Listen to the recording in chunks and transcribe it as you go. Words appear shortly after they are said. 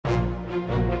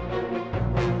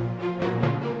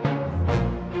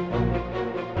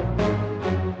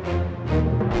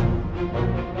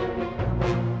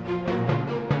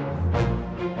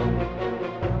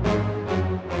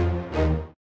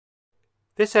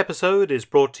This episode is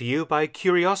brought to you by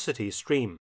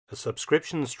CuriosityStream, a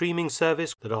subscription streaming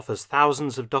service that offers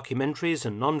thousands of documentaries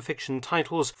and non-fiction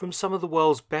titles from some of the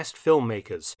world's best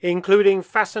filmmakers, including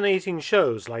fascinating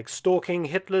shows like Stalking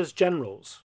Hitler's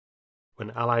Generals, when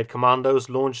Allied commandos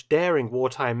launched daring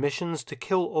wartime missions to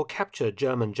kill or capture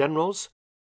German generals,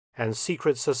 and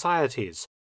Secret Societies,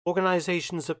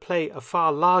 organizations that play a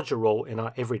far larger role in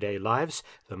our everyday lives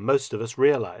than most of us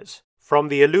realize. From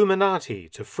the Illuminati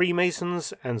to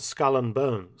Freemasons and Skull and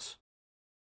Bones.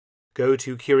 Go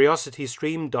to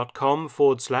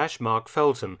curiositystream.com/Mark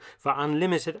Felton for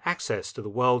unlimited access to the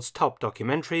world's top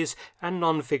documentaries and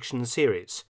non-fiction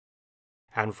series.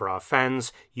 And for our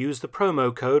fans, use the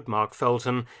promo code Mark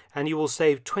Felton and you will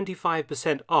save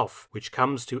 25% off, which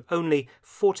comes to only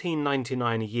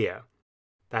 $14.99 a year.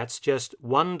 That's just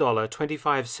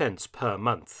 $1.25 per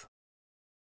month.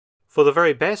 For the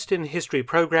very best in history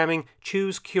programming,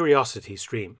 choose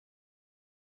CuriosityStream.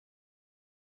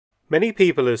 Many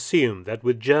people assume that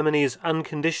with Germany's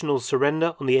unconditional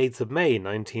surrender on the 8th of May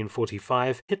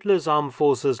 1945, Hitler's armed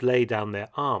forces laid down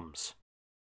their arms.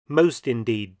 Most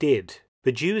indeed did,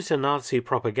 but due to Nazi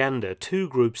propaganda, two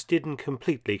groups didn't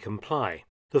completely comply.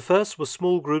 The first were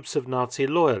small groups of Nazi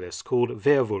loyalists called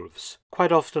werewolves,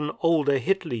 quite often older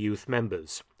Hitler Youth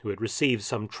members, who had received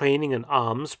some training and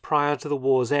arms prior to the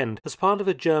war's end as part of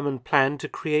a German plan to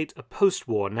create a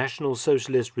post-war National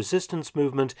Socialist resistance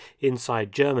movement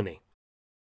inside Germany.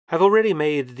 I've already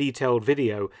made a detailed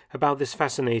video about this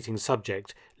fascinating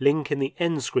subject, link in the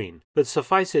end screen, but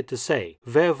suffice it to say,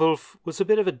 werewolf was a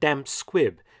bit of a damp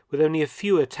squib, with only a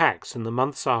few attacks in the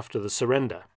months after the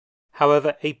surrender.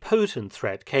 However, a potent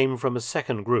threat came from a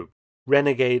second group,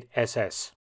 Renegade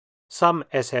SS. Some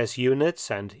SS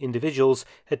units and individuals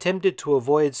attempted to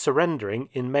avoid surrendering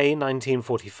in May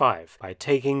 1945 by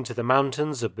taking to the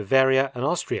mountains of Bavaria and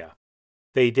Austria.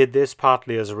 They did this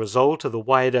partly as a result of the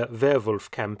wider Werwolf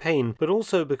campaign, but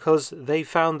also because they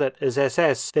found that as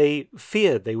SS they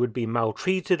feared they would be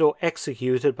maltreated or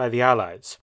executed by the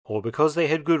Allies, or because they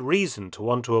had good reason to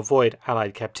want to avoid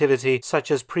Allied captivity, such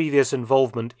as previous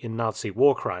involvement in Nazi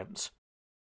war crimes.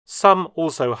 Some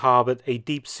also harbored a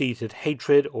deep-seated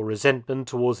hatred or resentment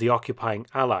towards the occupying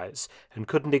Allies, and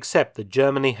couldn't accept that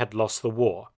Germany had lost the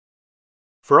war.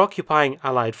 For occupying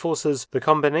Allied forces, the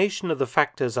combination of the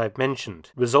factors I've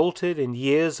mentioned resulted in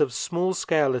years of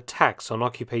small-scale attacks on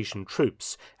occupation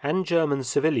troops and German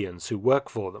civilians who work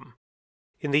for them.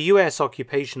 In the US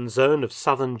occupation zone of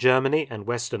southern Germany and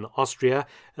western Austria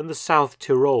and the South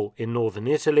Tyrol in northern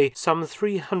Italy, some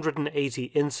 380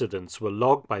 incidents were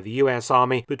logged by the US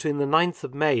Army between the 9th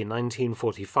of May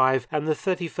 1945 and the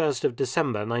 31st of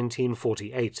December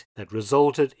 1948 that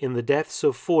resulted in the deaths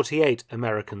of 48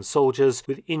 American soldiers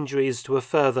with injuries to a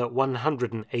further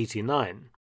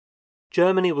 189.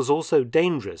 Germany was also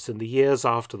dangerous in the years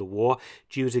after the war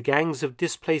due to gangs of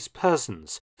displaced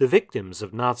persons, the victims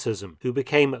of Nazism, who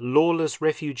became lawless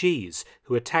refugees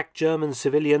who attacked German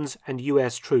civilians and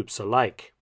US troops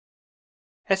alike.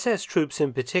 SS troops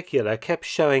in particular kept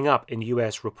showing up in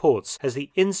US reports as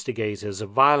the instigators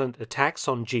of violent attacks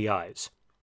on GIs.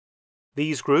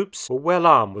 These groups were well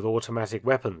armed with automatic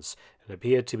weapons and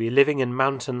appeared to be living in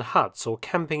mountain huts or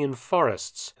camping in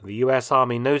forests, and the US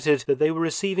Army noted that they were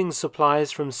receiving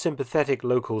supplies from sympathetic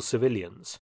local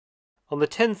civilians. On the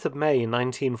 10th of May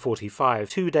 1945,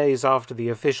 2 days after the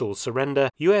official surrender,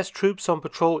 US troops on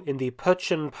patrol in the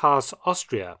Pöttchen Pass,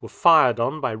 Austria, were fired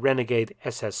on by renegade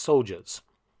SS soldiers.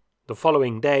 The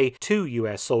following day, 2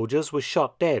 US soldiers were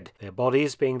shot dead, their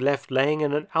bodies being left laying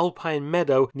in an alpine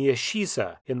meadow near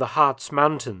Schießer in the Harz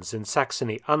Mountains in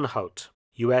Saxony-Anhalt.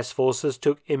 US forces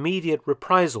took immediate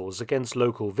reprisals against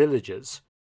local villagers.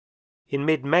 In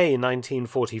mid-May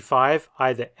 1945,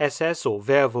 either SS or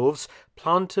werewolves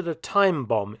planted a time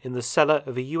bomb in the cellar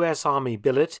of a US Army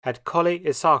billet at Colle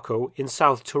Isarco in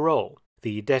South Tyrol,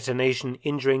 the detonation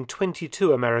injuring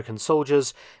 22 American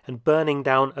soldiers and burning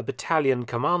down a battalion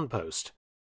command post.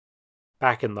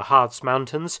 Back in the Harz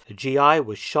Mountains, a GI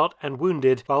was shot and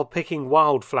wounded while picking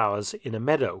wildflowers in a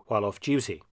meadow while off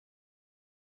duty.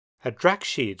 At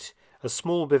Dragschied, a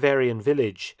small Bavarian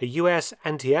village, a US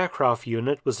anti-aircraft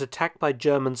unit was attacked by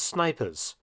German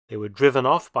snipers. They were driven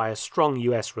off by a strong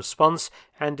US response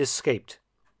and escaped.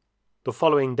 The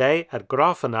following day, at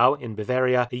Grafenau in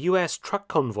Bavaria, a US truck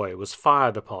convoy was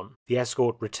fired upon, the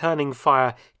escort returning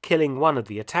fire, killing one of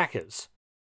the attackers.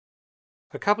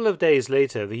 A couple of days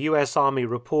later, the US Army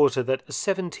reported that a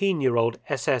 17-year-old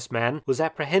SS man was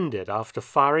apprehended after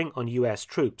firing on US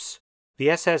troops. The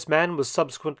SS man was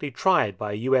subsequently tried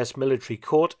by a US military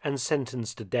court and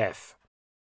sentenced to death.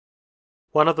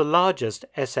 One of the largest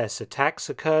SS attacks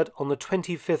occurred on the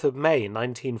 25th of May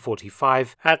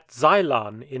 1945 at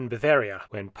Zeilan in Bavaria,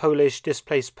 when Polish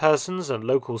displaced persons and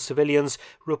local civilians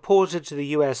reported to the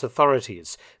US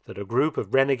authorities that a group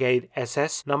of Renegade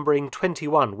SS numbering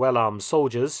 21 well-armed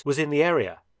soldiers was in the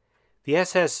area. The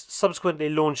SS subsequently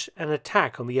launched an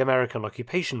attack on the American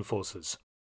occupation forces.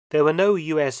 There were no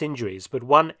US injuries, but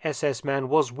one SS man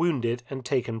was wounded and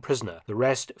taken prisoner, the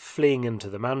rest fleeing into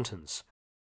the mountains.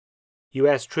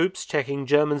 US troops checking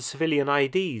German civilian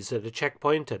IDs at a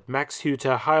checkpoint at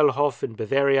Maxhüter Heilhof in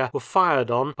Bavaria were fired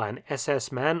on by an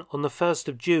SS man on the 1st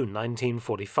of June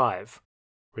 1945.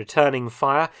 Returning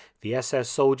fire, the SS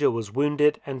soldier was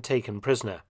wounded and taken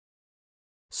prisoner.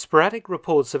 Sporadic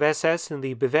reports of SS in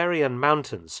the Bavarian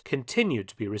mountains continued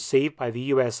to be received by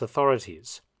the US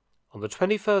authorities. On the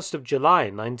 21st of July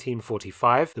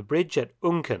 1945, the bridge at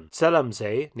Unken,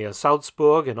 Zellamsee, near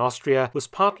Salzburg in Austria, was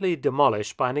partly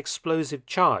demolished by an explosive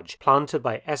charge planted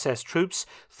by SS troops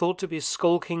thought to be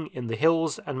skulking in the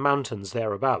hills and mountains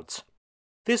thereabouts.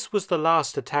 This was the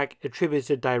last attack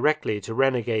attributed directly to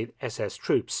renegade SS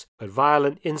troops, but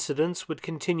violent incidents would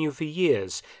continue for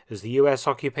years as the US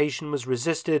occupation was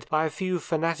resisted by a few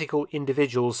fanatical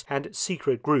individuals and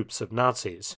secret groups of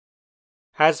Nazis.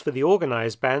 As for the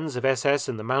organized bands of SS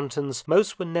in the mountains,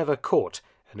 most were never caught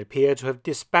and appear to have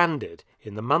disbanded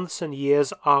in the months and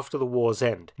years after the war's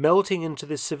end, melting into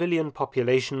the civilian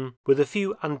population, with a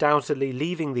few undoubtedly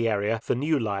leaving the area for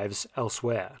new lives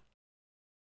elsewhere.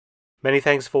 Many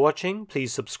thanks for watching.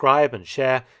 Please subscribe and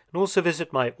share, and also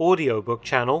visit my audiobook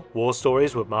channel, War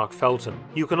Stories with Mark Felton.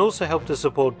 You can also help to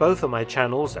support both of my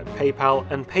channels at PayPal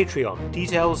and Patreon,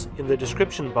 details in the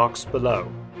description box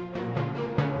below.